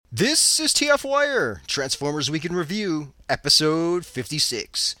This is TF Wire, Transformers Week in Review, episode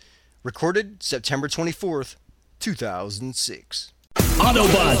 56. Recorded September 24th, 2006.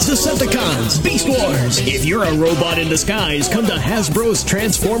 Autobots, Decepticons, Beast Wars. If you're a robot in disguise, come to Hasbro's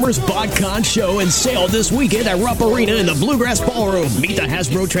Transformers BotCon show and sale this weekend at Rupp Arena in the Bluegrass Ballroom. Meet the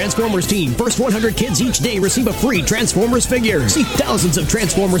Hasbro Transformers team. First 100 kids each day receive a free Transformers figure. See thousands of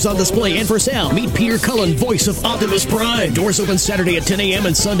Transformers on display and for sale. Meet Peter Cullen, voice of Optimus Prime. Doors open Saturday at 10 a.m.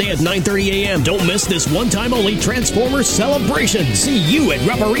 and Sunday at 9:30 a.m. Don't miss this one-time only Transformers celebration. See you at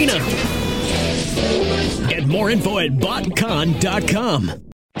Rupp Arena. Get more info at botcon.com.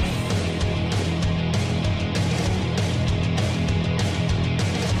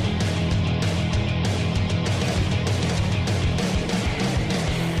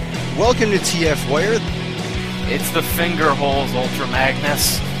 Welcome to TF Wire. It's the finger holes, Ultra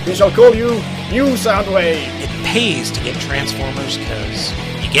Magnus. We shall call you New Soundwave. It pays to get Transformers because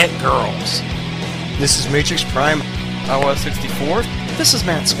you get girls. This is Matrix Prime. Iowa 64. This is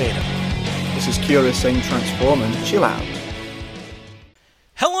Matt Spada. This is Curious saying Transformers. Chill out.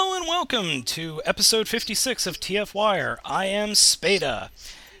 Hello and welcome to episode 56 of TF Wire. I am Spada.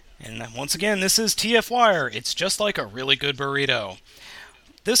 And once again, this is TF Wire. It's just like a really good burrito.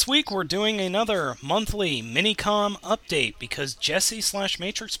 This week we're doing another monthly Minicom update because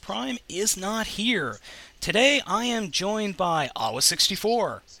Jesse/Matrix Prime is not here. Today I am joined by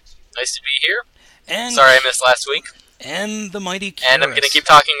Awa64. Nice to be here. And sorry I missed last week. And the mighty Curious. And I'm going to keep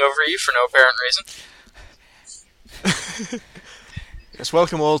talking over you for no apparent reason. Yes,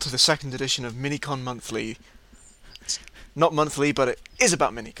 welcome all to the second edition of Minicon Monthly. It's not monthly, but it is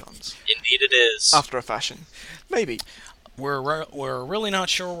about Minicons. Indeed it is. After a fashion. Maybe. We're really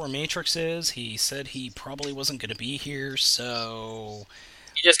not sure where Matrix is. He said he probably wasn't going to be here, so...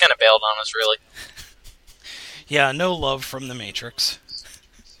 He just kind of bailed on us, really. Yeah, no love from the Matrix.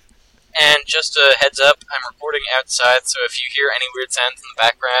 And just a heads up, I'm recording outside, so if you hear any weird sounds in the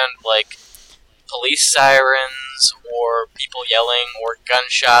background, like police sirens, or people yelling, or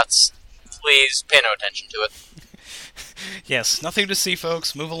gunshots, please pay no attention to it. Yes, nothing to see,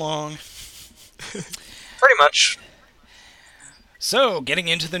 folks. Move along. Pretty much. So, getting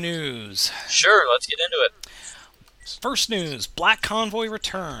into the news. Sure, let's get into it. First news, Black Convoy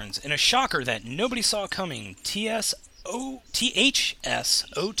returns. In a shocker that nobody saw coming,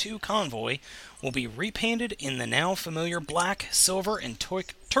 THS-02 Convoy will be repainted in the now familiar black, silver, and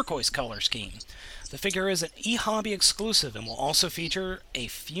turquoise color scheme. The figure is an eHobby exclusive and will also feature a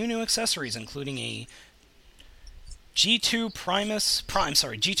few new accessories, including a G2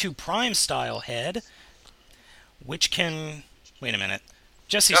 Prime style head, which can... Wait a minute.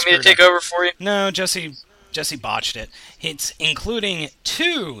 Jesse, you want me to take over for you? No, Jesse botched it. It's including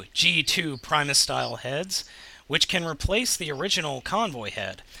two G2 Primus-style heads, which can replace the original Convoy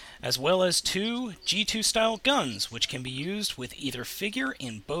head, as well as two G2-style guns, which can be used with either figure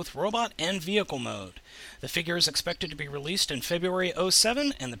in both robot and vehicle mode. The figure is expected to be released in February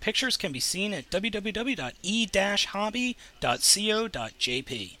 2007, and the pictures can be seen at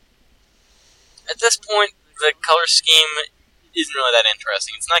www.e-hobby.co.jp. At this point, the color scheme isn't really that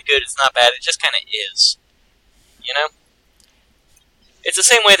interesting. It's not good, it's not bad, it just kind of is. You know? It's the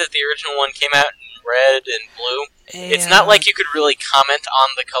same way that the original one came out in red and blue. Yeah. It's not like you could really comment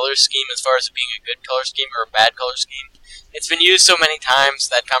on the color scheme as far as it being a good color scheme or a bad color scheme. It's been used so many times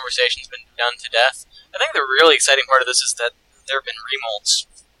that conversation's been done to death. I think the really exciting part of this is that there have been remolds.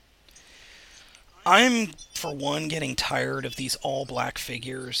 I'm, for one, getting tired of these all-black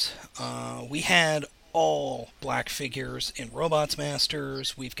figures. We had all-black figures in Robots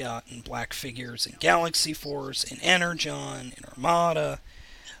Masters. We've gotten black figures in Galaxy Force, in Energon, in Armada.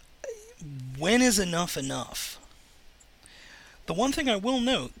 When is enough enough? The one thing I will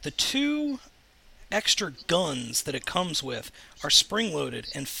note, the two extra guns that it comes with are spring-loaded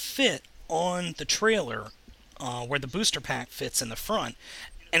and fit on the trailer where the booster pack fits in the front,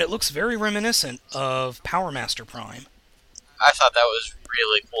 and it looks very reminiscent of Power Master Prime. I thought that was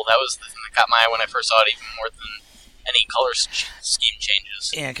really cool. That was the thing that caught my eye when I first saw it, even more than any color scheme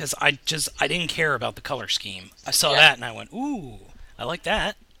changes. Yeah, because I didn't care about the color scheme. I saw that and I went, ooh, I like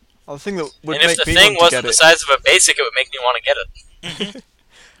that. Well, the thing that would and make if the me thing want to wasn't get the it, size of a basic, it would make me want to get it.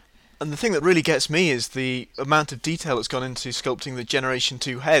 and the thing that really gets me is the amount of detail that's gone into sculpting the Generation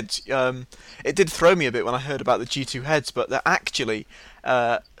 2 heads. It did throw me a bit when I heard about the G2 heads, but they're actually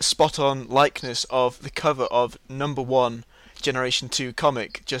spot-on likeness of the cover of number 1 Generation 2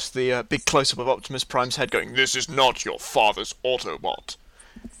 comic, just the big close-up of Optimus Prime's head going, "This is not your father's Autobot."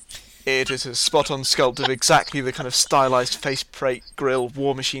 It is a spot-on sculpt of exactly the kind of stylized faceplate grill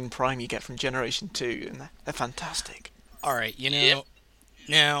War Machine Prime you get from Generation 2, and they're fantastic. Alright, you know,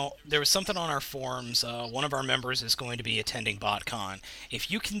 Now, there was something on our forums. One of our members is going to be attending BotCon. If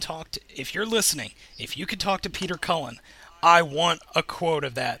you're listening, if you could talk to Peter Cullen, I want a quote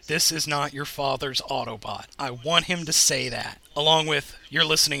of that. This is not your father's Autobot. I want him to say that, along with you're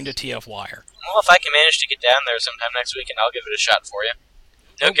listening to TF Wire. Well, if I can manage to get down there sometime next weekend, I'll give it a shot for you.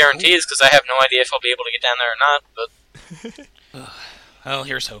 No guarantees, because I have no idea if I'll be able to get down there or not, but... Well,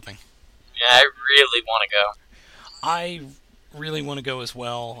 here's hoping. Yeah, I really want to go. I really want to go as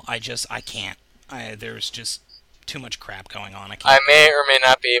well. I can't. There's just too much crap going on. I may or may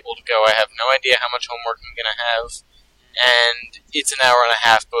not be able to go. I have no idea how much homework I'm going to have. And it's an hour and a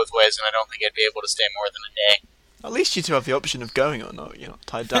half both ways, and I don't think I'd be able to stay more than a day. At least you two have the option of going or not. You're not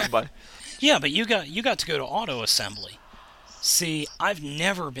tied down by... Yeah, but you got to go to Auto Assembly. See, I've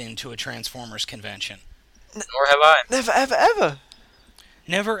never been to a Transformers convention. Nor have I. Never, ever, ever.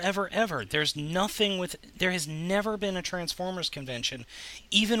 Never, ever, ever. There has never been a Transformers convention,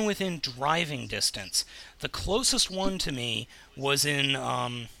 even within driving distance. The closest one to me was in,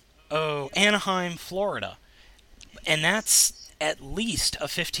 Anaheim, Florida. And that's at least a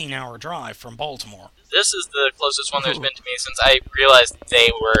 15-hour drive from Baltimore. This is the closest one there's been to me since I realized they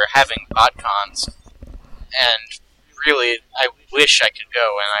were having BotCons. And really, I wish I could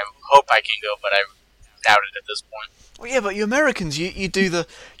go, and I hope I can go, but I doubt it at this point. Well, yeah, but you Americans, you do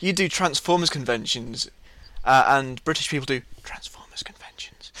Transformers conventions, and British people do Transformers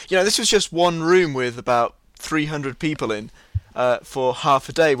conventions. You know, this was just one room with about 300 people in for half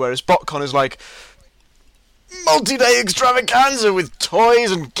a day, whereas BotCon is like multi-day extravaganza with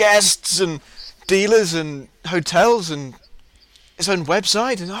toys and guests and dealers and hotels and its own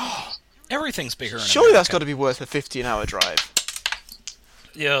website and everything's bigger in surely America. That's got to be worth a 15-hour drive.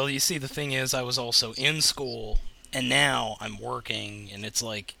 Yeah, you see, the thing is, I was also in school, and now I'm working, and it's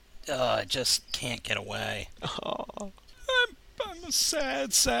like, I just can't get away. Oh. I'm a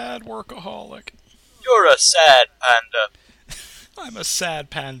sad, sad workaholic. You're a sad panda. I'm a sad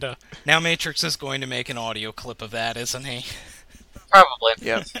panda. Now Matrix is going to make an audio clip of that, isn't he? Probably.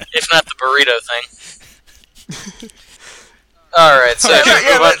 Yeah. If not the burrito thing. Alright, so should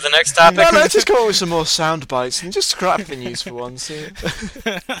we move on to the next topic? No, let's just come up with some more sound bites and just scrap the news for once.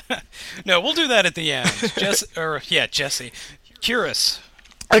 No, we'll do that at the end. Jesse. Curious.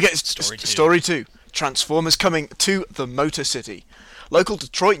 Okay, Story 2. Transformers coming to the Motor City. Local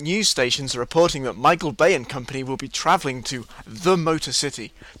Detroit news stations are reporting that Michael Bay and company will be travelling to the Motor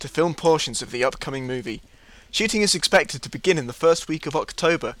City to film portions of the upcoming movie. Shooting is expected to begin in the first week of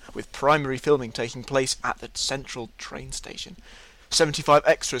October, with primary filming taking place at the Central train station. 75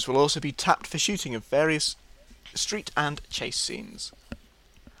 extras will also be tapped for shooting of various street and chase scenes.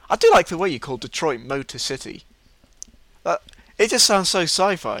 I do like the way you call Detroit Motor City. It just sounds so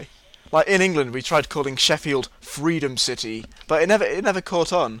sci-fi. Like in England, we tried calling Sheffield Freedom City, but it never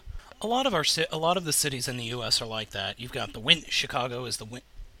caught on. A lot of the cities in the U.S. are like that. You've got Chicago is the wind.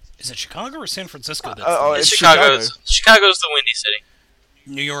 Is it Chicago or San Francisco? It's Chicago's the Windy City.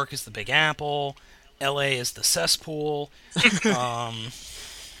 New York is the Big Apple. L.A. is the cesspool. Cincinnati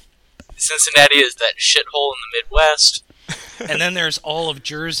is that shithole in the Midwest. And then there's all of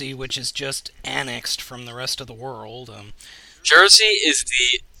Jersey, which is just annexed from the rest of the world. Jersey is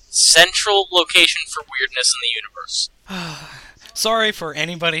the central location for weirdness in the universe. Sorry for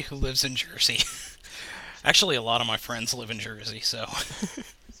anybody who lives in Jersey. Actually, a lot of my friends live in Jersey, so...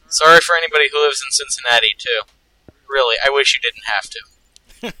 Sorry for anybody who lives in Cincinnati, too. Really, I wish you didn't have to.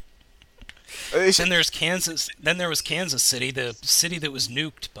 Then there's Kansas. Then there was Kansas City, the city that was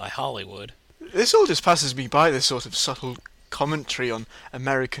nuked by Hollywood. This all just passes me by, this sort of subtle commentary on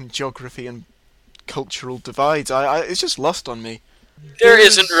American geography and cultural divides. It's just lost on me. There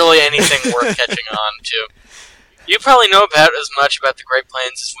isn't really anything worth catching on to. You probably know about as much about the Great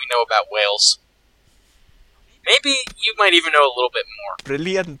Plains as we know about Wales. Maybe you might even know a little bit more.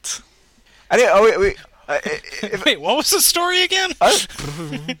 Brilliant. Anyway, wait, what was the story again?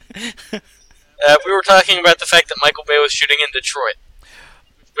 We were talking about the fact that Michael Bay was shooting in Detroit.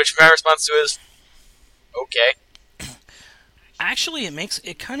 Which my response to is, okay. Actually,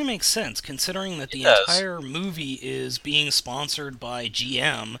 it kind of makes sense, considering that the entire movie is being sponsored by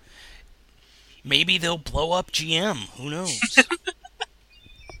GM. Maybe they'll blow up GM. Who knows? We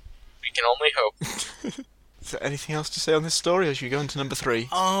can only hope. Is there anything else to say on this story, or should we go into number 3?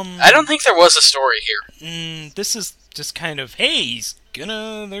 I don't think there was a story here. This is just kind of, hey,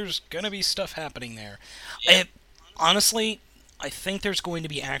 there's gonna be stuff happening there. Yeah. Honestly, I think there's going to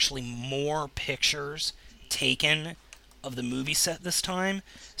be actually more pictures taken of the movie set this time,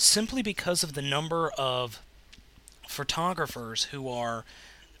 simply because of the number of photographers who are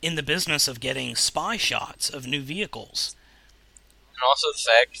in the business of getting spy shots of new vehicles. and also the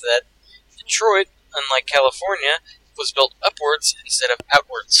fact that Detroit, unlike California, was built upwards instead of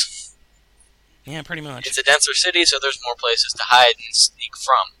outwards. Yeah, pretty much. It's a denser city, so there's more places to hide and sneak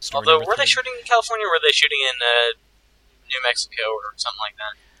from. Although, were they shooting in California, or were they shooting in New Mexico or something like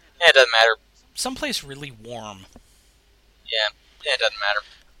that? Yeah, it doesn't matter. Someplace really warm. Yeah, it doesn't matter.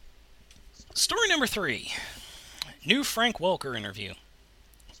 Story number 3. New Frank Welker interview.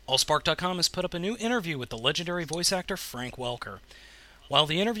 Allspark.com has put up a new interview with the legendary voice actor Frank Welker. While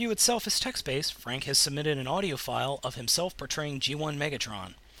the interview itself is text-based, Frank has submitted an audio file of himself portraying G1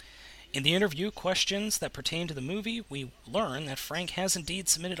 Megatron. In the interview, questions that pertain to the movie, we learn that Frank has indeed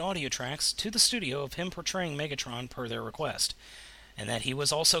submitted audio tracks to the studio of him portraying Megatron per their request, and that he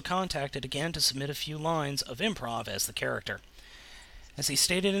was also contacted again to submit a few lines of improv as the character. As he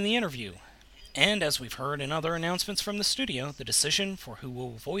stated in the interview, and as we've heard in other announcements from the studio, the decision for who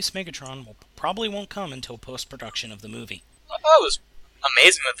will voice Megatron probably won't come until post-production of the movie. I thought it was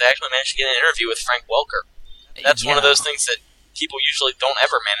amazing that they actually managed to get an interview with Frank Welker. That's one of those things that people usually don't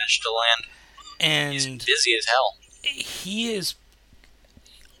ever manage to land. And he's busy as hell. He is.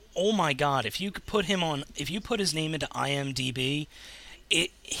 Oh my God! If you put his name into IMDb,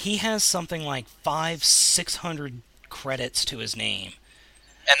 he has something like 500-600 credits to his name.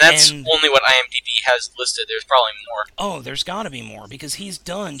 And that's only what IMDb has listed. There's probably more. Oh, there's got to be more, because he's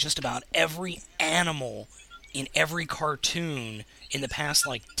done just about every animal in every cartoon in the past,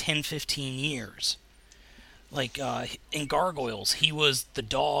 10-15 years. In Gargoyles, he was the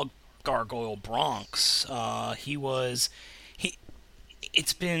dog Gargoyle Bronx.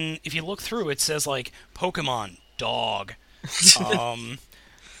 It's been, if you look through, it says, Pokemon, dog.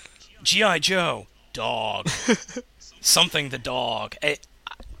 G.I. Joe, dog. Something the dog.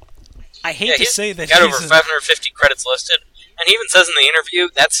 I hate to say that he's got over 550 credits listed, and he even says in the interview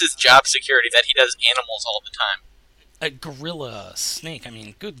that's his job security, that he does animals all the time. A gorilla, snake,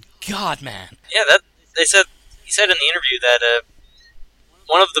 good God, man. Yeah, he said in the interview that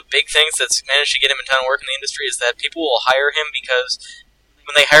one of the big things that's managed to get him a ton of work in the industry is that people will hire him because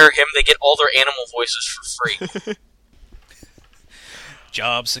when they hire him, they get all their animal voices for free.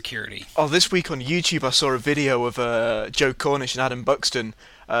 Job security. Oh, this week on YouTube I saw a video of Joe Cornish and Adam Buxton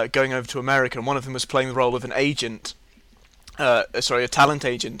going over to America, and one of them was playing the role of an agent, a talent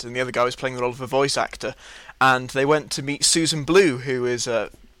agent, and the other guy was playing the role of a voice actor, and they went to meet Susan Blue, who is, as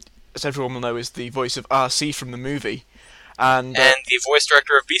everyone will know, is the voice of RC from the movie. And the voice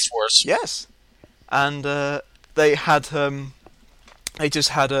director of Beast Wars. Yes. And they had, I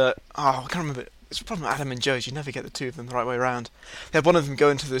can't remember, it's a problem with Adam and Joe's, you never get the two of them the right way around. They had one of them go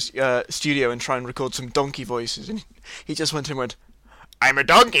into the studio and try and record some donkey voices, and he just went in and went, "I'm a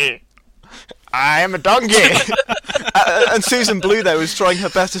donkey! I'm a donkey!" And Susan Blue there was trying her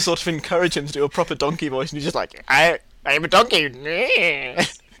best to sort of encourage him to do a proper donkey voice, and he's just like, I'm a donkey!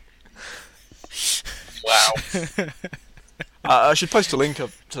 Wow. I should post a link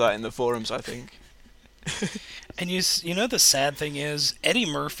up to that in the forums, I think. And you know the sad thing is,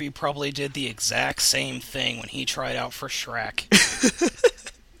 Eddie Murphy probably did the exact same thing when he tried out for Shrek.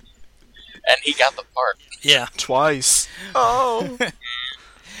 And he got the part. Yeah. Twice. Oh.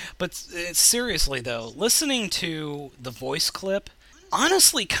 But seriously though, listening to the voice clip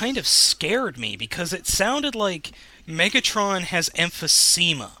honestly kind of scared me, because it sounded like Megatron has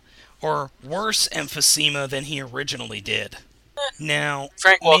emphysema, or worse emphysema than he originally did. Now,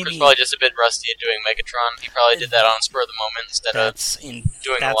 Frank Welker's probably just a bit rusty at doing Megatron. He probably did that on the spur of the moment instead of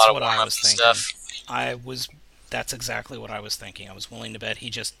doing a lot of warm-ups and stuff. That's exactly what I was thinking. I was willing to bet he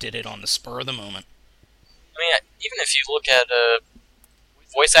just did it on the spur of the moment. I mean, even if you look at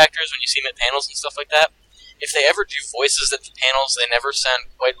voice actors, when you see them at panels and stuff like that, if they ever do voices at the panels, they never sound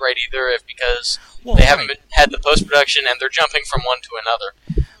quite right either, because they haven't had the post-production and they're jumping from one to another.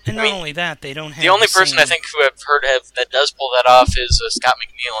 And not only that, they don't have the only person I think who I've heard that does pull that off is Scott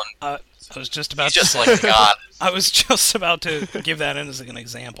McNeil. And I was just about he's just like God. I was just about to give that in as an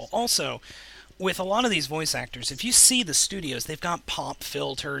example. Also, with a lot of these voice actors, if you see the studios, they've got pop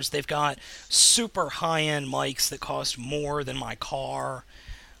filters, they've got super high-end mics that cost more than my car.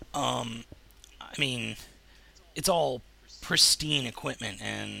 It's all pristine equipment,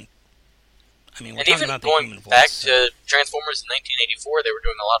 and we're talking about the human voice. Back to Transformers in 1984, they were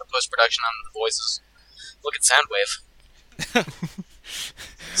doing a lot of post-production on the voices. Look at Soundwave.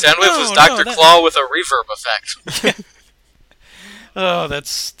 Soundwave was Dr. Claw with a reverb effect. Oh,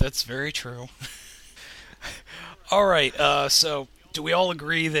 that's very true. All right, so do we all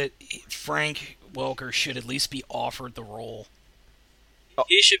agree that Frank Welker should at least be offered the role?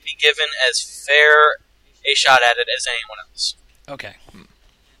 He should be given as fair a shot at it as anyone else. Okay.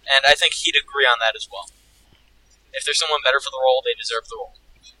 And I think he'd agree on that as well. If there's someone better for the role, they deserve the role.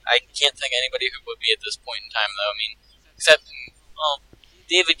 I can't think anybody who would be at this point in time, though. I mean, except, well,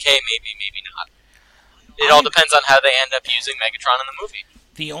 David Kaye, maybe not. It all depends on how they end up using Megatron in the movie.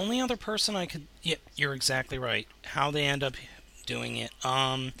 The only other person I could... Yeah, you're exactly right. How they end up doing it.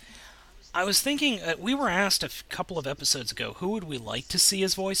 I was thinking, we were asked a couple of episodes ago, who would we like to see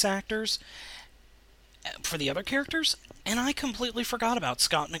as voice actors for the other characters? And I completely forgot about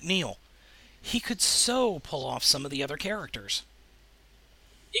Scott McNeil. He could so pull off some of the other characters.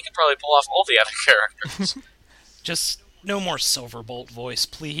 He could probably pull off all the other characters. Just no more Silverbolt voice,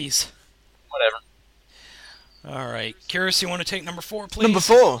 please. Whatever. Alright. Curious, you want to take number 4, please? Number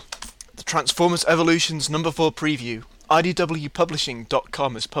 4. The Transformers Evolutions number 4 preview.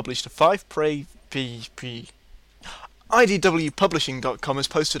 IDWPublishing.com has published a IDWPublishing.com has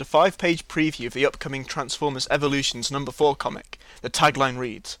posted a 5-page preview of the upcoming Transformers Evolutions number 4 comic. The tagline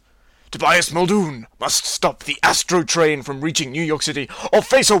reads, Tobias Muldoon must stop the Astro Train from reaching New York City or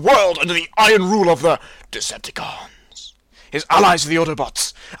face a world under the iron rule of the Decepticons. His allies are the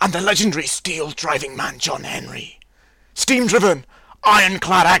Autobots and the legendary steel-driving man John Henry. Steam-driven,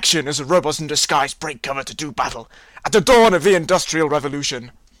 ironclad action as the robots in disguise break cover to do battle at the dawn of the Industrial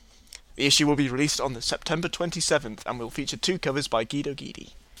Revolution. The issue will be released on the September 27th and will feature 2 covers by Guido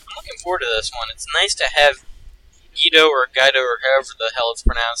Guidi. I'm looking forward to this one. It's nice to have Guido or however the hell it's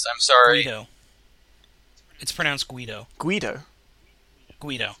pronounced. I'm sorry. Guido. It's pronounced Guido. Guido?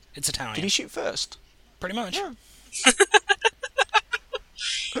 Guido. It's Italian. Did he shoot first? Pretty much. Yeah.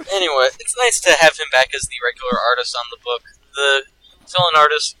 Anyway, it's nice to have him back as the regular artist on the book. The fill-in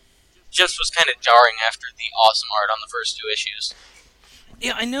artist just was kind of jarring after the awesome art on the first 2 issues.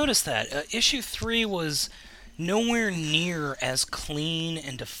 Yeah, I noticed that. Issue 3 was nowhere near as clean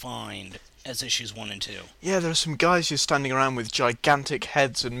and defined as issues 1 and 2. Yeah, there are some guys just standing around with gigantic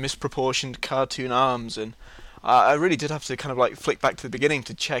heads and misproportioned cartoon arms, and I really did have to kind of like flick back to the beginning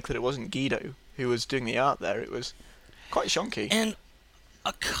to check that it wasn't Guido who was doing the art there. It was quite shonky. And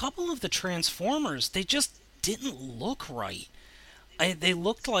a couple of the Transformers, they just didn't look right. They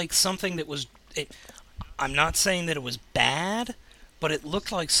looked like something that was... I'm not saying that it was bad, but it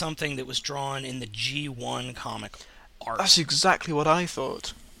looked like something that was drawn in the G1 comic art. That's exactly what I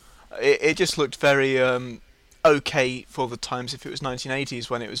thought. It just looked very okay for the times if it was 1980s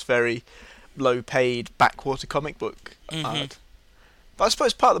when it was very low-paid backwater comic book art. But I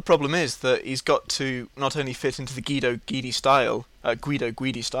suppose part of the problem is that he's got to not only fit into the Guido Guidi style,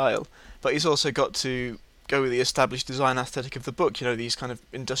 but he's also got to go with the established design aesthetic of the book. You know, these kind of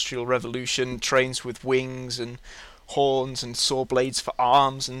industrial revolution trains with wings and horns and saw blades for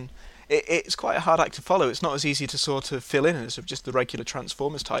arms, and it's quite a hard act to follow. It's not as easy to sort of fill in as just the regular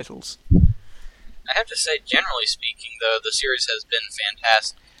Transformers titles. I have to say, generally speaking, though, the series has been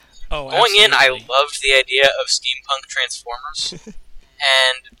fantastic. Oh, going in, I absolutely. loved the idea of steampunk Transformers,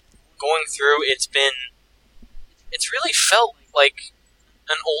 and going through, it's really felt like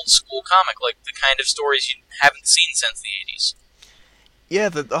an old school comic, like the kind of stories you haven't seen since the 80s. Yeah,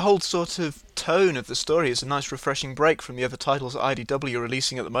 the whole sort of tone of the story is a nice refreshing break from the other titles that IDW are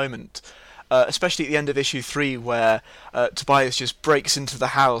releasing at the moment. Especially at the end of issue 3, where Tobias just breaks into the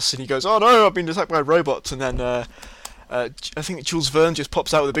house and he goes, "Oh no, I've been attacked by robots," and then I think Jules Verne just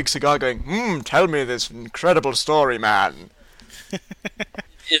pops out with a big cigar going, "Tell me this incredible story, man."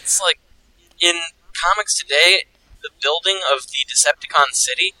 It's like, in comics today, the building of the Decepticon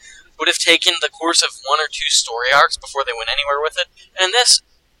city would have taken the course of 1 or 2 story arcs before they went anywhere with it, and in this,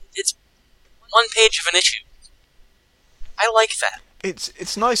 it's 1 page of an issue. I like that.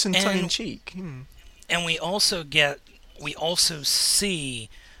 It's nice and tongue-in-cheek. And we also see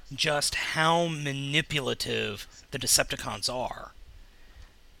just how manipulative the Decepticons are.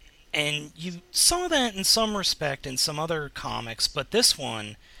 And you saw that in some respect in some other comics, but this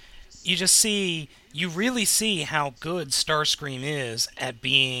one, you really see how good Starscream is at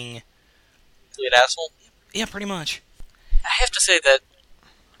being... Complete asshole? Yeah, pretty much. I have to say that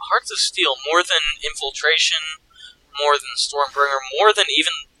Hearts of Steel, more than Infiltration, more than Stormbringer, more than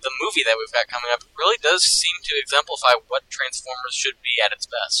even the movie that we've got coming up, really does seem to exemplify what Transformers should be at its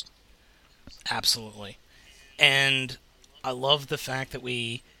best. Absolutely. And I love the fact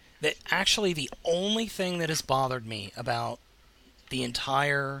that actually the only thing that has bothered me about the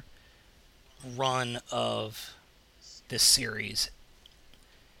entire run of this series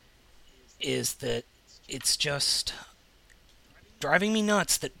is that it's just driving me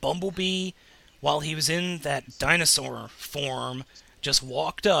nuts that Bumblebee, while he was in that dinosaur form, just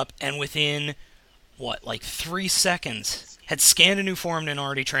walked up and within, 3 seconds, had scanned a new form and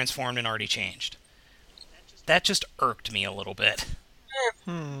already transformed and already changed. That just irked me a little bit.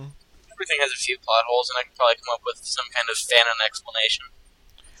 It everything has a few plot holes, and I can probably come up with some kind of fanon explanation.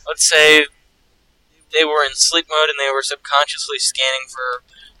 Let's say they were in sleep mode and they were subconsciously scanning for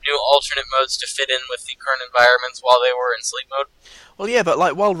new alternate modes to fit in with the current environments while they were in sleep mode. Well, yeah, but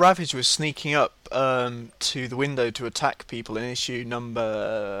like while Ravage was sneaking up to the window to attack people in issue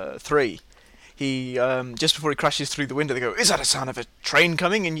number 3, he just before he crashes through the window, they go, "Is that a sound of a train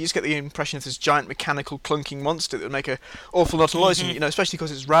coming?" And you just get the impression of this giant mechanical clunking monster that would make an awful lot of noise. And, you know, especially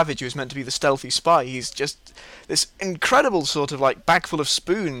because it's Ravage, who is meant to be the stealthy spy. He's just this incredible sort of like bag full of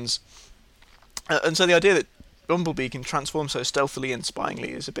spoons. And so the idea that Bumblebee can transform so stealthily and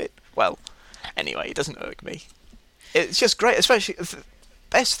spyingly is a bit, well, anyway, it doesn't irk me. It's just great, especially the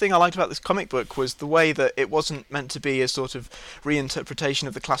best thing I liked about this comic book was the way that it wasn't meant to be a sort of reinterpretation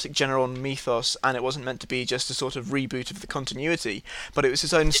of the classic Generon mythos, and it wasn't meant to be just a sort of reboot of the continuity, but it was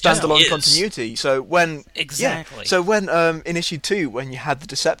its own standalone continuity. So when in issue 2, when you had the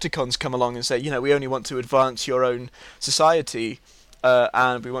Decepticons come along and say, you know, we only want to advance your own society,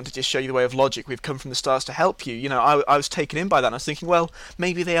 and we want to just show you the way of logic, we've come from the stars to help you, you know, I was taken in by that, and I was thinking, well,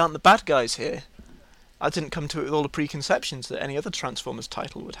 maybe they aren't the bad guys here. I didn't come to it with all the preconceptions that any other Transformers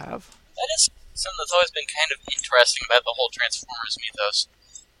title would have. That is something that's always been kind of interesting about the whole Transformers mythos.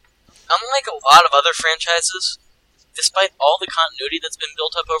 Unlike a lot of other franchises, despite all the continuity that's been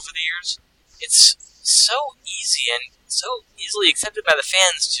built up over the years, it's so easy and so easily accepted by the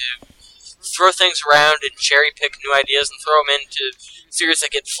fans to throw things around and cherry-pick new ideas and throw them into series that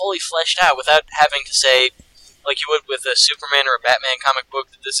get fully fleshed out without having to say, like you would with a Superman or a Batman comic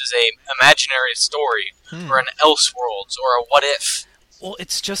book, that this is a imaginary story, or an Elseworlds, or a What If. Well,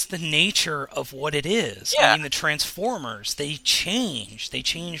 it's just the nature of what it is. Yeah. I mean, the Transformers, they change. They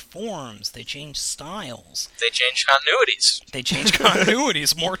change forms. They change styles. They change continuities. They change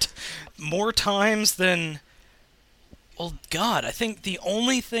continuities more times than... Well, God, I think the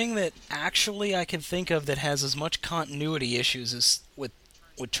only thing that actually I can think of that has as much continuity issues as with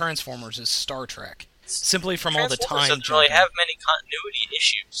Transformers is Star Trek. Simply from all the time doesn't really have many continuity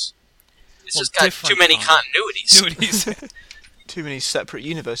issues. It's just got too many continuities. Too many separate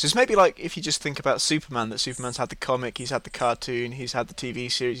universes. Maybe like if you just think about Superman, that Superman's had the comic, he's had the cartoon, he's had the TV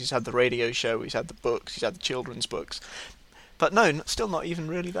series, he's had the radio show, he's had the books, he's had the children's books. But no, still not even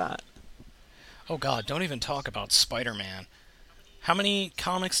really that. Oh God, don't even talk about Spider-Man. How many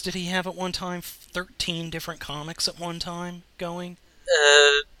comics did he have at one time? 13 different comics at one time going?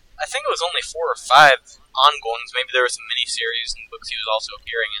 I think it was only 4 or 5 ongoings. Maybe there were some miniseries and books he was also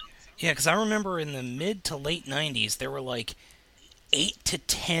appearing in. Yeah, because I remember in the mid to late 90s, there were like 8 to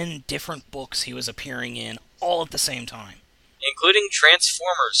 10 different books he was appearing in, all at the same time. Including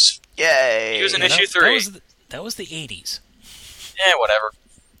Transformers. Yay! He was in issue 3. That was the 80s. Yeah, whatever.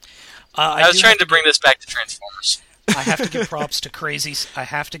 I was trying to bring this back to Transformers. I have to give props to Crazy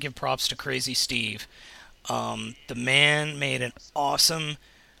Steve. The man made an awesome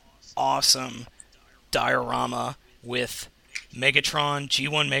diorama with Megatron,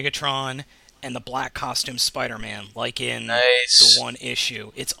 G1 Megatron, and the black costume Spider-Man, like in the one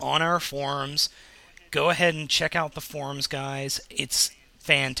issue. It's on our forums. Go ahead and check out the forums, guys. It's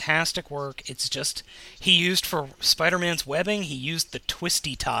fantastic work. It's just, he used for Spider-Man's webbing, he used the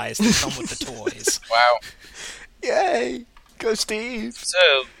twisty ties that come with the toys. Wow. Yay! Go Steve!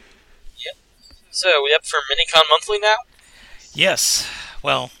 So, we up for Minicon Monthly now? Yes.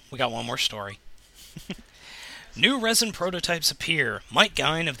 Well, we got one more story. New resin prototypes appear. Mike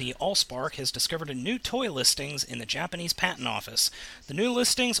Gein of the Allspark has discovered a new toy listings in the Japanese patent office. The new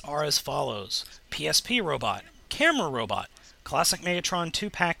listings are as follows: PSP robot, camera robot, classic Megatron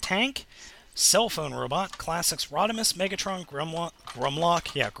 2-pack tank, cell phone robot, classics Rodimus, Megatron, Grimlock,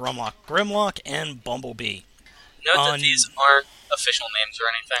 and Bumblebee. Note that these aren't official names or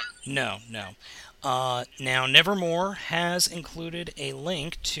anything. No. Now, Nevermore has included a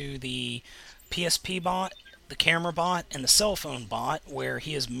link to the PSP bot, the camera bot, and the cell phone bot, where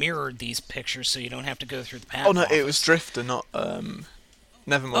he has mirrored these pictures so you don't have to go through the patent Oh, no, office. it was Drifter, not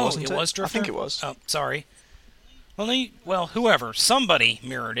Nevermore, wasn't it? It was Drifter? I think it was. Oh, sorry. Well, whoever. Somebody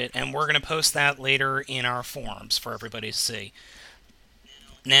mirrored it, and we're going to post that later in our forums for everybody to see.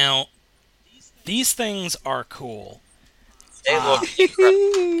 Now, these things are cool. They look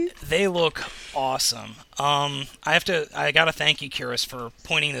incredible. They look awesome. I gotta thank you, Curious, for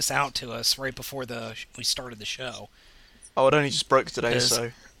pointing this out to us right before we started the show. Oh, it only just broke today,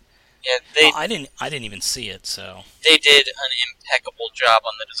 so... Yeah, I didn't even see it, so... They did an impeccable job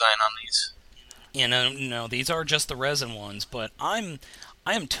on the design on these. You know, no, these are just the resin ones, but I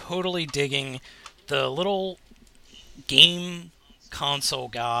am totally digging the little game console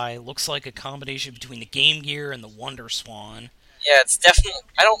guy. Looks like a combination between the Game Gear and the Wonder Swan. Yeah, it's definitely...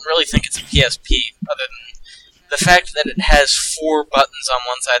 I don't really think it's a PSP, other than the fact that it has 4 buttons on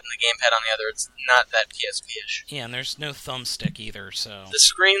one side and the gamepad on the other. It's not that PSP-ish. Yeah, and there's no thumbstick either, so... The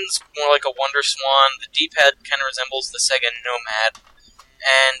screen's more like a Wonder Swan. The D-pad kind of resembles the Sega Nomad.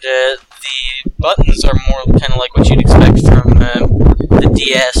 And the buttons are more kind of like what you'd expect from the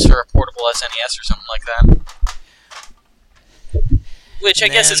DS or a portable SNES or something like that. Which I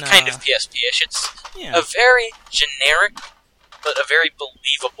guess is kind of PSP-ish. It's a very generic, but a very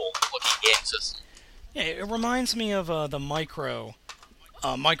believable-looking game system. Yeah, it reminds me of the Microman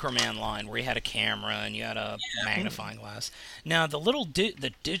line, where you had a camera and you had a magnifying glass. Now, the little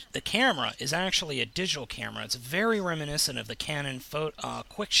the camera is actually a digital camera. It's very reminiscent of the Canon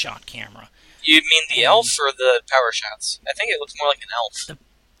QuickShot camera. You mean the ELF or the Power Shots? I think it looks more like an ELF.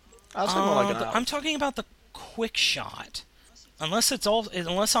 I was more like an ELF. I'm talking about the QuickShot. Unless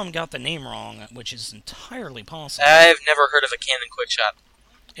I'm got the name wrong, which is entirely possible. I've never heard of a Canon QuickShot.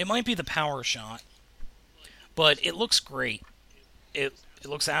 It might be the Power Shot, but it looks great. It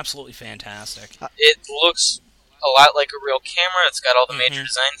looks absolutely fantastic. It looks a lot like a real camera. It's got all the major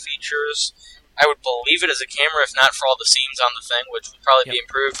design features. I would believe it as a camera if not for all the seams on the thing, which would probably be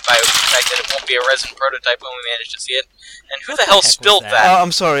improved by the fact that it won't be a resin prototype when we manage to see it. And who the hell spilled that?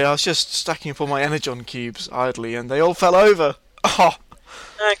 I'm sorry, I was just stacking up all my Energon cubes idly, and they all fell over. Oh.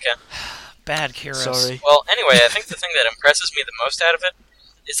 Okay. Bad Kyros. Sorry. Well, anyway, I think the thing that impresses me the most out of it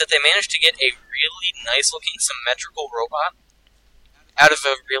is that they managed to get a really nice-looking symmetrical robot out of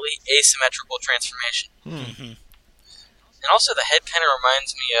a really asymmetrical transformation. Mm-hmm. And also, the head kind of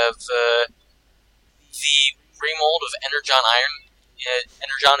reminds me of the remold of Energon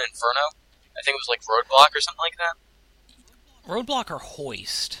Inferno. I think it was like Roadblock or something like that. Roadblock or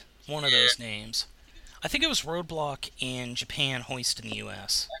Hoist, one of those names. I think it was Roadblock in Japan, Hoist in the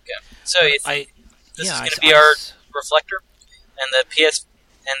U.S. Okay, so this is going to be our reflector, and the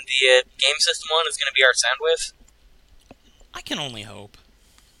game system one is going to be our Soundwave. I can only hope.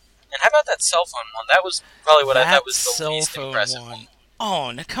 And how about that cell phone one? That was probably what I thought was the least impressive one.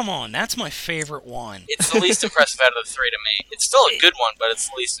 Oh, now come on, that's my favorite one. It's the least impressive out of the 3 to me. It's still a good one, but it's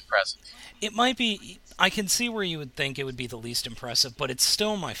the least impressive. It might be... I can see where you would think it would be the least impressive, but it's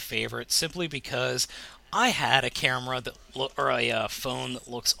still my favorite, simply because I had a camera or a phone that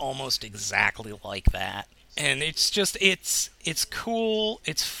looks almost exactly like that. And it's just... It's cool,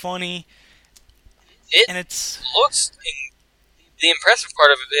 it's funny, and it's... The impressive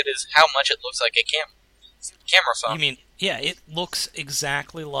part of it is how much it looks like a camera phone. You mean, yeah, it looks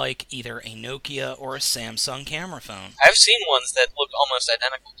exactly like either a Nokia or a Samsung camera phone. I've seen ones that look almost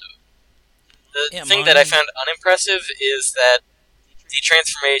identical to it. The thing that I found unimpressive is that the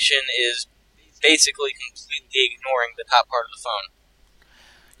transformation is basically completely ignoring the top part of the phone.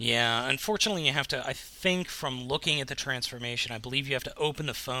 Yeah, unfortunately you have to, I think from looking at the transformation, I believe you have to open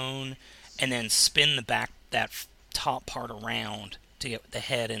the phone and then spin that top part around to get the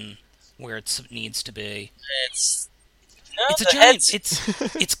head in where it needs to be. It's a giant.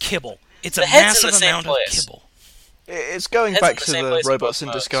 It's kibble. It's a massive amount of kibble. It's going back to the Robots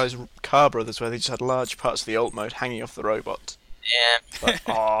in Disguise Car Brothers, where they just had large parts of the alt mode hanging off the robot. Yeah. But,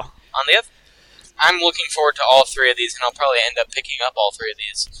 On the other, I'm looking forward to all 3 of these, and I'll probably end up picking up all 3 of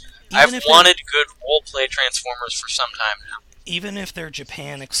these. I've wanted good role-play Transformers for some time now. Even if they're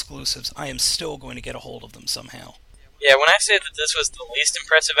Japan exclusives, I am still going to get a hold of them somehow. Yeah, when I say that this was the least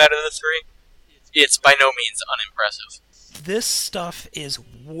impressive out of the 3, it's by no means unimpressive. This stuff is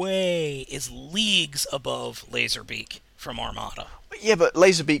leagues above Laserbeak from Armada. Yeah, but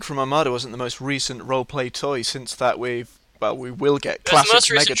Laserbeak from Armada wasn't the most recent role-play toy. Since that, we will get Classics Megatron. Classics The most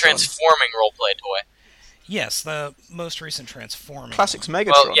recent transforming role-play toy. Yes, the most recent transforming Classics one.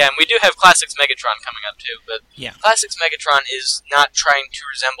 Megatron. Well, yeah, and we do have Classics Megatron coming up too, but yeah. Classics Megatron is not trying to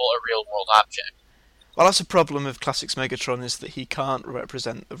resemble a real-world object. Well, that's a problem with Classics Megatron, is that he can't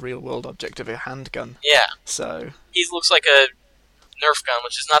represent the real-world object of a handgun. Yeah. So he looks like a Nerf gun,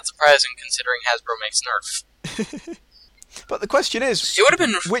 which is not surprising considering Hasbro makes Nerf. But the question is,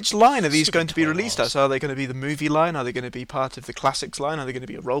 which line are these going to be released as? Are they going to be the movie line? Are they going to be part of the Classics line? Are they going to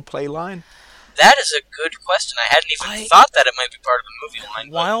be a role-play line? That is a good question. I hadn't even thought that it might be part of the movie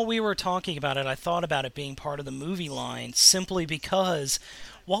line. While we were talking about it, I thought about it being part of the movie line, simply because...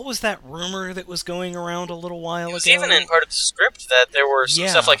 What was that rumor that was going around a little while ago? It was even in part of the script that there were some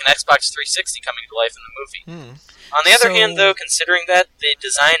stuff like an Xbox 360 coming to life in the movie. On the other hand, though, considering that, the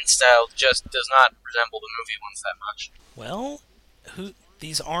design style just does not resemble the movie ones that much. Well,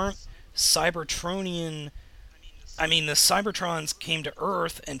 these aren't Cybertronian... I mean, the Cybertrons came to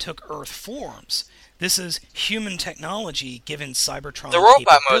Earth and took Earth forms. This is human technology given Cybertron The robot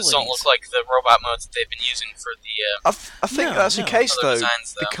modes capabilities. don't look like the robot modes that they've been using for the. I think No, that's no. the case, Other though,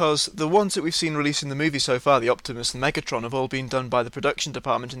 designs, though. because the ones that we've seen released in the movie so far, the Optimus and Megatron, have all been done by the production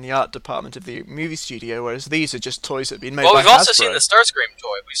department and the art department of the movie studio, whereas these are just toys that have been made Well, by we've also Hasbro. seen the Starscream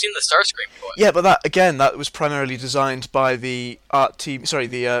toy. We've seen the Starscream toy. Yeah, but that was primarily designed by the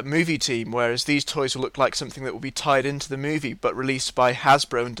movie team, whereas these toys will look like something that will be tied into the movie, but released by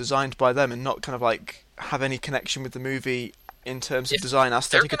Hasbro and designed by them, and not kind of like have any connection with the movie in terms of If design They're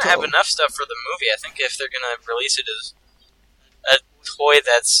aesthetic going at to have all. enough stuff for the movie. I think if they're going to release it as a toy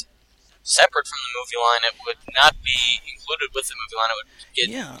that's separate from the movie line, it would not be included with the movie line. It would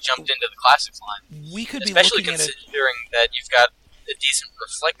get jumped into the classics line. We could be Especially looking at it. considering that you've got a decent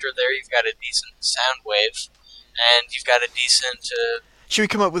reflector there, you've got a decent sound wave, and you've got a decent. Should we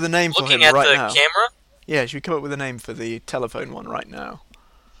come up with a name for him Looking at right the now? camera, Yeah, should we come up with a name for the telephone one right now?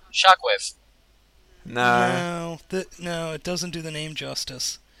 Shockwave. Nah. No, it doesn't do the name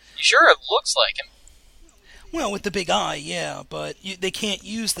justice. You sure it looks like him? Well, with the big eye, yeah, but they can't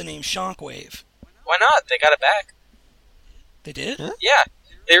use the name Shockwave. Why not? They got it back. They did? Huh? Yeah,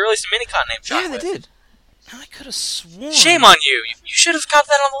 they released a minicon named Shockwave. Yeah, they did. I could have sworn. Shame on you! You should have got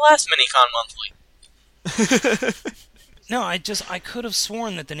that on the last minicon monthly. No, I could have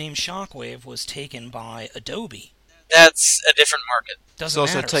sworn that the name Shockwave was taken by Adobe. That's a different market. It's Doesn't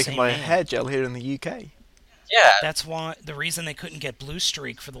also matter, taken same by name. Hair Gel here in the UK. Yeah, That's why the reason they couldn't get Blue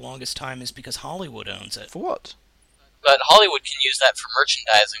Streak for the longest time is because Hollywood owns it. For what? but Hollywood can use that for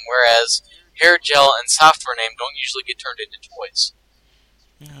merchandising, whereas hair gel and software name don't usually get turned into toys.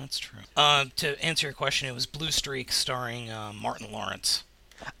 Yeah, that's true. To answer your question, it was Blue Streak starring Martin Lawrence,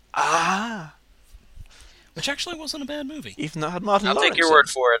 Ah, which actually wasn't a bad movie. even though it had Martin I'll Lawrence take your in word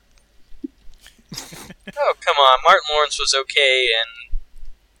it. for it. Oh, come on. Martin Lawrence was okay, and,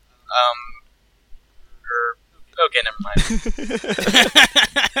 okay, never mind.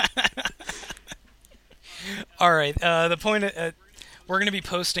 All right. The point. We're going to be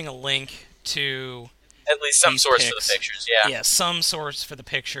posting a link to At least some these source for pics. the pictures, yeah. Yeah, some source for the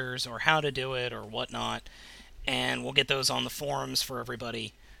pictures or how to do it or whatnot, and we'll get those on the forums for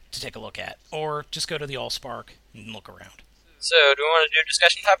everybody to take a look at, or just go to the AllSpark and look around. So, do we want to do a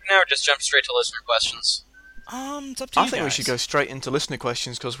discussion topic now, or just jump straight to listener questions? It's up to you I think we guys. should go straight into listener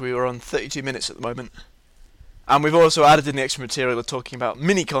questions because we were on 32 minutes at the moment. And we've also added in the extra material of talking about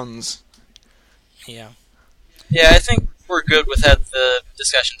minicons. Yeah. Yeah, I think we're good with that, the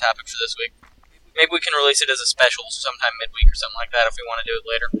discussion topic for this week. Maybe we can release it as a special sometime midweek or something like that if we want to do it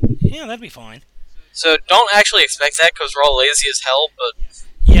later. Yeah, that'd be fine. So don't actually expect that because we're all lazy as hell, but...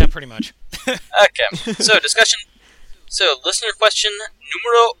 Yeah, pretty much. Okay, so discussion... So, listener question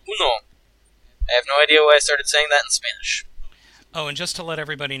numero uno. I have no idea why I started saying that in Spanish. Oh, and just to let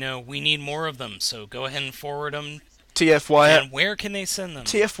everybody know, we need more of them, so go ahead and forward them. TFWire, And where can they send them?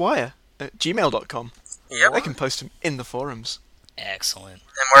 TFWire at gmail.com. Yep. They can post them in the forums. Excellent.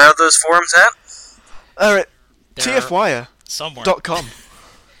 And where are those forums at? Alright, They're TFWire.com. somewhere.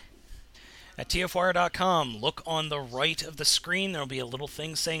 At tfwire.com, look on the right of the screen. There'll be a little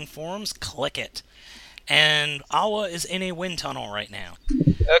thing saying forums. Click it. And Awa is in a wind tunnel right now.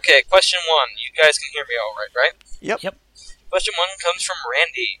 Okay, question one. You guys can hear me all right, right? Yep. Yep. Question one comes from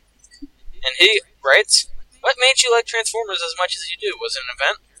Randy. And he writes, what made you like Transformers as much as you do? Was it an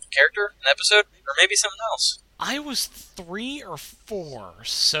event, a character, an episode, or maybe something else? I was 3 or 4,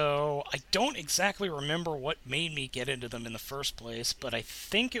 so I don't exactly remember what made me get into them in the first place, but I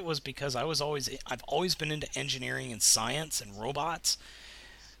think it was because I've always been into engineering and science and robots,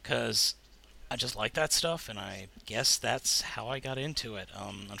 because I just like that stuff, and I guess that's how I got into it.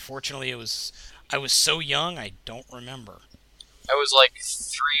 Unfortunately, I was so young, I don't remember. I was like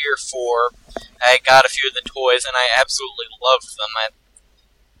 3 or 4. I got a few of the toys, and I absolutely loved them. I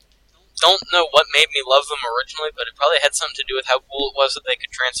don't know what made me love them originally, but it probably had something to do with how cool it was that they could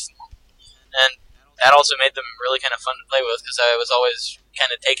transform. And that also made them really kind of fun to play with, because I was always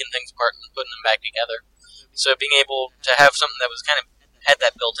kind of taking things apart and putting them back together. So being able to have something that was kind of had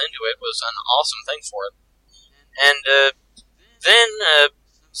that built into it was an awesome thing for it. And then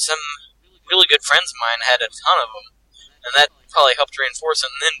some really good friends of mine had a ton of them, and that probably helped reinforce it.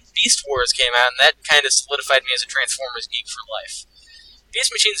 And then Beast Wars came out, and that kind of solidified me as a Transformers geek for life. Beast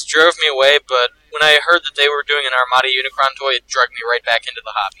Machines drove me away, but when I heard that they were doing an Armada Unicron toy, it dragged me right back into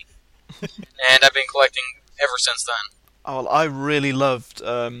the hobby. And I've been collecting ever since then. Oh, well, I really loved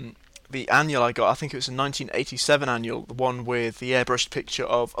the annual I got. I think it was a 1987 annual, the one with the airbrushed picture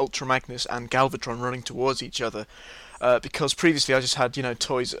of Ultra Magnus and Galvatron running towards each other. because previously I just had,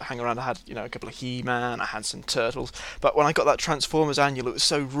 toys that hang around. I had, a couple of He-Man, I had some Turtles. But when I got that Transformers annual, it was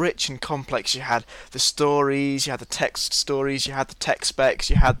so rich and complex. You had the stories, you had the text stories, you had the tech specs,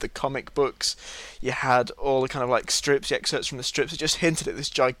 you had the comic books, you had all the kind of like strips, the excerpts from the strips. It just hinted at this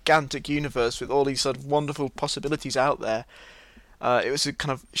gigantic universe with all these sort of wonderful possibilities out there. It was a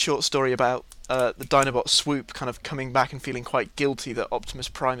kind of short story about the Dinobot Swoop kind of coming back and feeling quite guilty that Optimus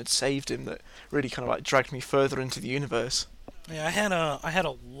Prime had saved him. That really kind of like dragged me further into the universe. Yeah, I had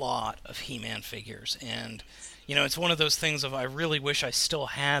a lot of He-Man figures, and it's one of those things of I really wish I still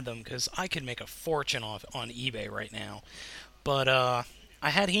had them because I could make a fortune on eBay right now. But I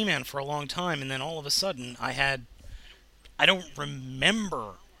had He-Man for a long time, and then all of a sudden I don't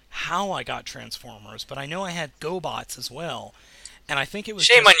remember how I got Transformers, but I know I had GoBots as well. And I think it was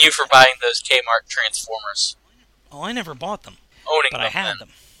Shame on you for buying those Kmart Transformers. Oh, I never bought them. Owning but them, I had then. them.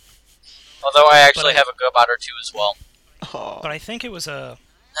 Although I actually have a GoBot or two as well. But I think it was a...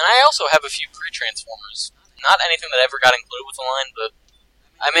 And I also have a few pre-Transformers. Not anything that ever got included with the line, but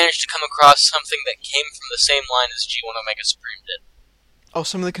I managed to come across something that came from the same line as G1 Omega Supreme did. Oh,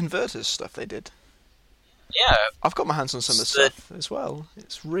 some of the Converters stuff they did. Yeah. I've got my hands on some of the stuff as well.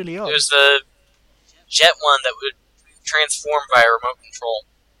 It's really odd. There's the Jet one that would transform via remote control.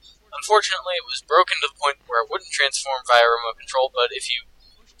 Unfortunately, it was broken to the point where it wouldn't transform via remote control, but if you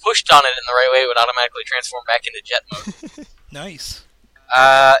pushed on it in the right way, it would automatically transform back into jet mode. Nice.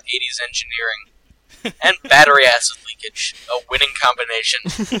 80s engineering. And battery acid leakage. A winning combination.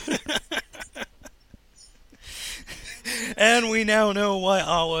 And we now know why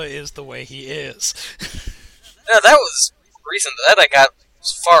Awa is the way he is. No, that was recent. That I got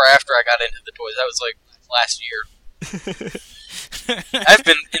far after I got into the toys. That was like last year. I've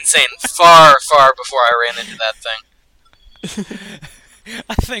been insane far, far before I ran into that thing.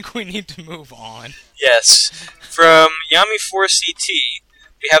 I think we need to move on. Yes. From Yami4CT,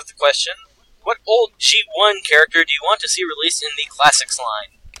 we have the question, what old G1 character do you want to see released in the Classics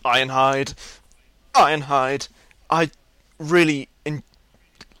line? Ironhide. I really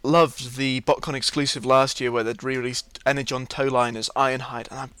loved the BotCon exclusive last year where they'd re-released Energon Towline as Ironhide,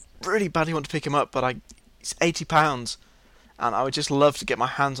 and I really badly want to pick him up, but it's £80, and I would just love to get my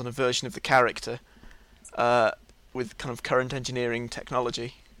hands on a version of the character with kind of current engineering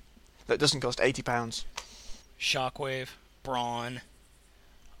technology that doesn't cost £80. Shockwave, Brawn.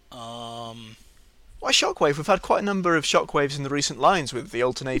 Why Shockwave? We've had quite a number of Shockwaves in the recent lines with the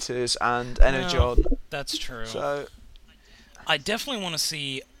Alternators and Energon. That's true. So I definitely want to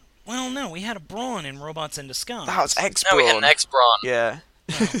see... Well, no, we had a Brawn in Robots in Disguise. that was X-Brawn. No, we had an X-Brawn. Yeah.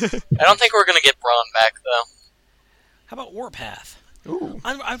 I don't think we're going to get Brawn back, though. How about Warpath? Ooh.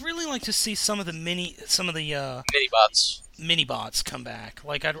 I'd really like to see some of the Mini-bots. mini-bots come back.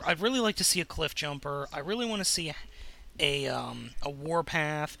 Like, I'd really like to see a Cliff Jumper. I really want to see a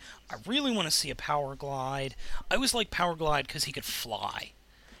Warpath. I really want to see a Power Glide. I always like Power Glide because he could fly.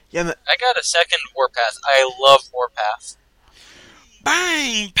 Yeah. I got a second Warpath. I love Warpath.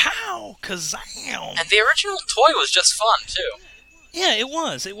 Bang! Pow! Kazam! And the original toy was just fun, too. Yeah, it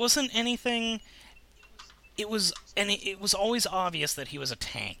was. It wasn't anything... It was always obvious that he was a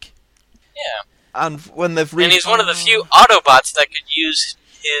tank. Yeah. And when they've And he's one of the few Autobots that could use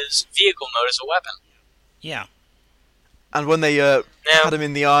his vehicle mode as a weapon. Yeah. And when they had him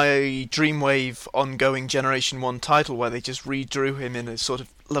in the IA Dreamwave ongoing Generation 1 title, where they just redrew him in a sort of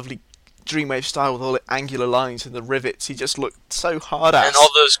lovely Dreamwave style with all the angular lines and the rivets, he just looked so hard-ass. And all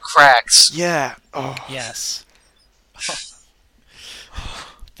those cracks. Yeah. Oh. Yes.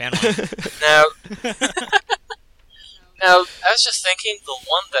 Fan Now, I was just thinking, the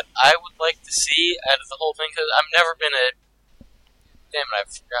one that I would like to see out of the whole thing, because I've never been a... Damn it, I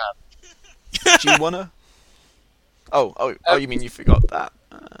forgot. Do you wanna? Oh, you mean you forgot that?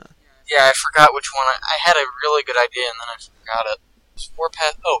 Yeah, I forgot which one. I had a really good idea, and then I forgot it. It was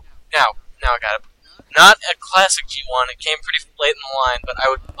Warpath... Oh, now I got it. Not a classic G1, it came pretty late in the line, but I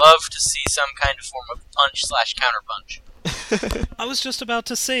would love to see some kind of form of punch/counterpunch. I was just about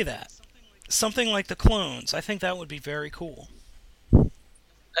to say that. Something like the clones. I think that would be very cool.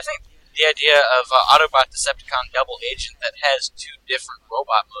 I think the idea of Autobot Decepticon double agent that has two different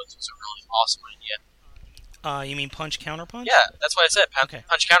robot modes is a really awesome idea. You mean punch counterpunch? Yeah, that's what I said. Okay.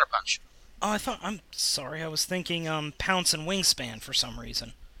 Punch counterpunch. Oh, I'm sorry. I was thinking Pounce and Wingspan for some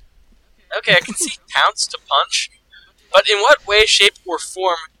reason. Okay, I can see Pounce to punch, but in what way, shape, or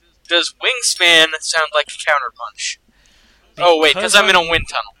form does Wingspan sound like a counterpunch? Oh wait, because I'm in a wind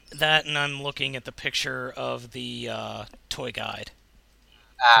tunnel. That, and I'm looking at the picture of the toy guide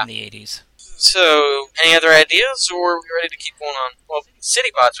from the 80s. So, any other ideas, or are we ready to keep going on? Well, City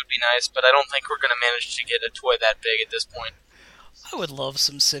Bots would be nice, but I don't think we're going to manage to get a toy that big at this point. I would love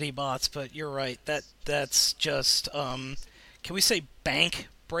some City Bots, but you're right. That's just can we say bank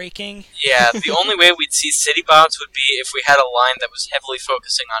breaking? Yeah, the only way we'd see City Bots would be if we had a line that was heavily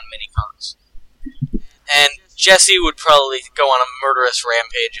focusing on minicons. And Jesse would probably go on a murderous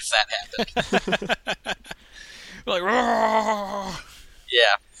rampage if that happened. Like, roar!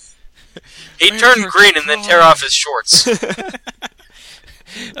 Yeah. He'd turn green and then tear off his shorts.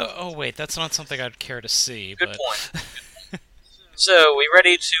 Oh wait, that's not something I'd care to see. Good but... point. So, we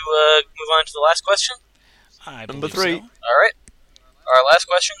ready to move on to the last question? Number 3. So. Alright. Our last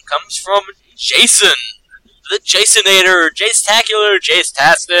question comes from Jason. The Jasonator, Jace-tacular,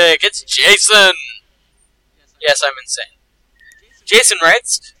 Jace-tastic. It's Jason. Yes, I'm insane. Jason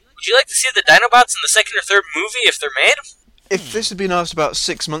writes, would you like to see the Dinobots in the second or third movie if they're made? If this had been asked about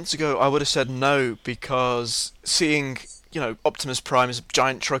 6 months ago, I would have said no, because seeing, Optimus Prime as a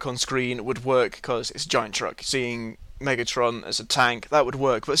giant truck on screen would work because it's a giant truck. Seeing Megatron as a tank, that would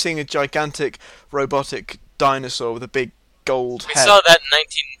work. But seeing a gigantic robotic dinosaur with a big gold head...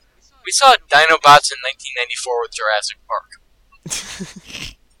 We saw Dinobots in 1994 with Jurassic Park.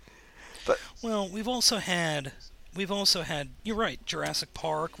 Well, we've also had, you're right, Jurassic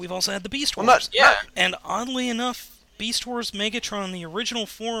Park. We've also had the Beast Wars. Well, Yeah. And oddly enough, Beast Wars Megatron in the original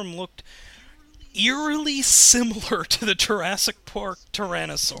form looked eerily similar to the Jurassic Park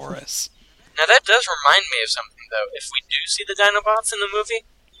Tyrannosaurus. Now that does remind me of something, though. If we do see the Dinobots in the movie,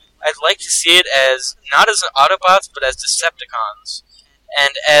 I'd like to see it as, not as Autobots, but as Decepticons.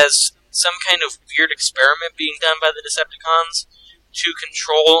 And as some kind of weird experiment being done by the Decepticons to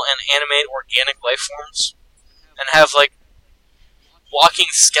control and animate organic life forms. And have, walking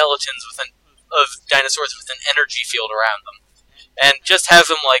skeletons of dinosaurs with an energy field around them. And just have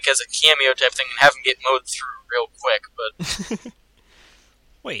them, as a cameo type thing, and have them get mowed through real quick, but...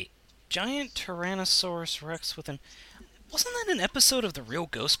 Wait, giant Tyrannosaurus Rex with an... Wasn't that an episode of the real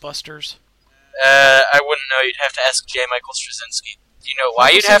Ghostbusters? I wouldn't know. You'd have to ask J. Michael Straczynski. Do you know why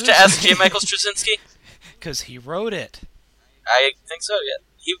you'd have to ask J. Michael Straczynski? Because he wrote it. I think so, yeah.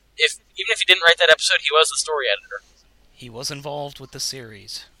 Even if he didn't write that episode, he was the story editor. He was involved with the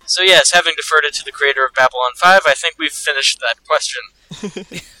series. So yes, having deferred it to the creator of Babylon 5, I think we've finished that question.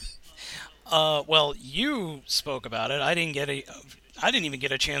 Well, you spoke about it. I didn't even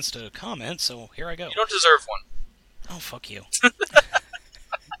get a chance to comment, so here I go. You don't deserve one. Oh, fuck you.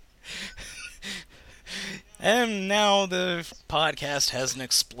 And now the podcast has an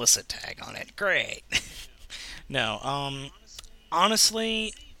explicit tag on it. Great. No,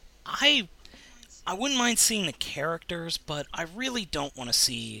 honestly, I wouldn't mind seeing the characters, but I really don't want to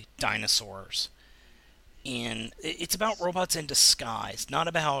see dinosaurs. It's about robots in disguise, not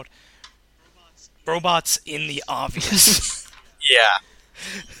about robots in the obvious. Yeah.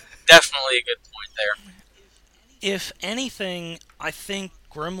 Definitely a good point there. If anything, I think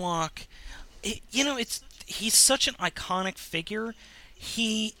Grimlock, he's such an iconic figure.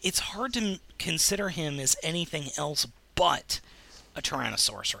 It's hard to consider him as anything else but a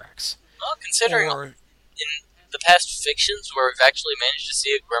Tyrannosaurus Rex. Well, considering in the past fictions where we've actually managed to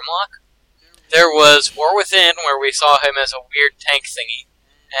see a Grimlock, there was War Within, where we saw him as a weird tank thingy.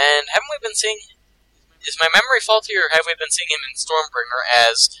 And haven't we been seeing... Is my memory faulty, or have we been seeing him in Stormbringer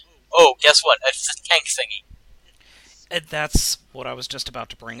as... Oh, guess what? It's a tank thingy. That's what I was just about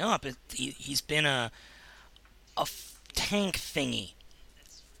to bring up. He's been a tank thingy.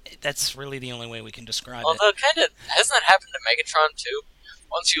 That's really the only way we can describe it. Although, hasn't that happened to Megatron, too?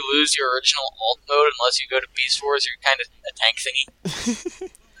 Once you lose your original alt mode, unless you go to Beast Wars, you're kind of a tank thingy.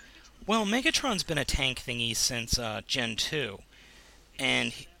 Well, Megatron's been a tank thingy since Gen 2.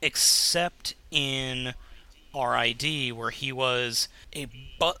 And except in RID, where he was a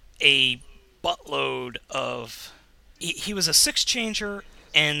buttload of... He was a six-changer,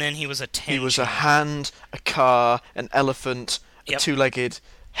 and then he was a 10. He was a hand, a car, an elephant, a two-legged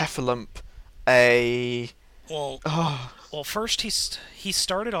heffalump, Well, first he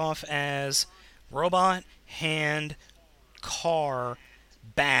started off as robot, hand, car,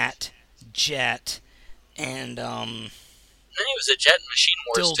 bat, jet, and Then he was a jet in Machine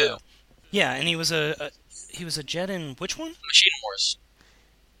Wars, dildo. too. Yeah, and he was a jet in which one? Machine Wars.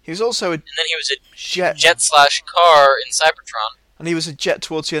 He was also a And then he was a jet, jet/car in Cybertron. and he was a jet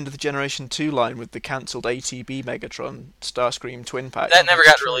towards the end of the Generation 2 line with the cancelled ATB Megatron Starscream twin pack. That never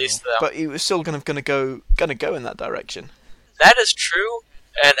got released, though. But he was still gonna go in that direction. That is true,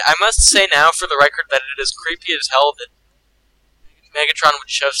 and I must say now, for the record, that it is creepy as hell that Megatron would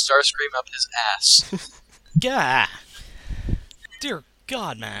shove Starscream up his ass. Gah! Dear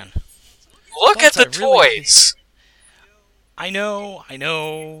God, man. Look at But the I really- toys! I know. I'm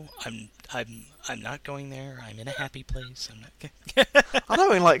not going there. I'm in a happy place. I'm not. I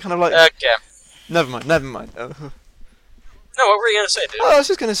know, in like kind of like. Okay. Never mind. No, what were you gonna say, dude? I was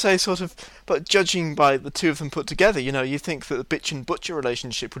just going to say, sort of, but judging by the two of them put together, you know, you think that the bitch and butcher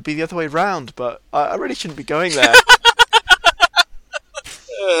relationship would be the other way round, but I really shouldn't be going there.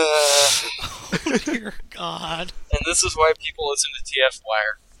 Oh dear God. And this is why people listen to TF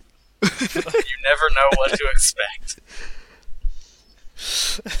Wire. You never know what to expect.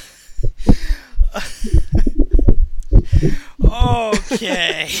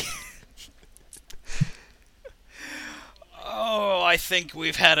 Okay. Oh, I think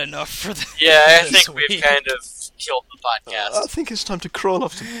we've had enough for this. Yeah, I this think we've week. kind of killed the podcast. I think it's time to crawl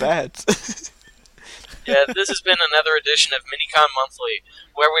off to bed. Yeah, this has been another edition of Minicon Monthly,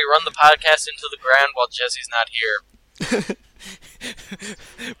 where we run the podcast into the ground while Jesse's not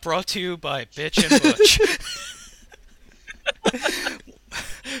here. Brought to you by Bitch and Butch.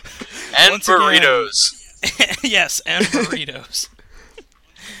 And Once again- burritos. Yes, and burritos.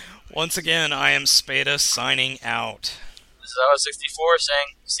 Once again, I am Spada signing out. This is Hour 64 saying,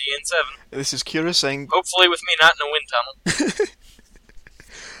 see you in 7. This is Kira saying, Hopefully with me not in a wind tunnel.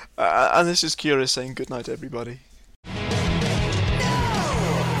 and this is Kira saying good night, everybody. I'm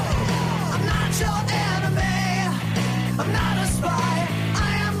not your enemy. I'm not a spy.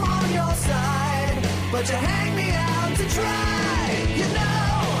 I am on your side. But you hang me out to dry. You know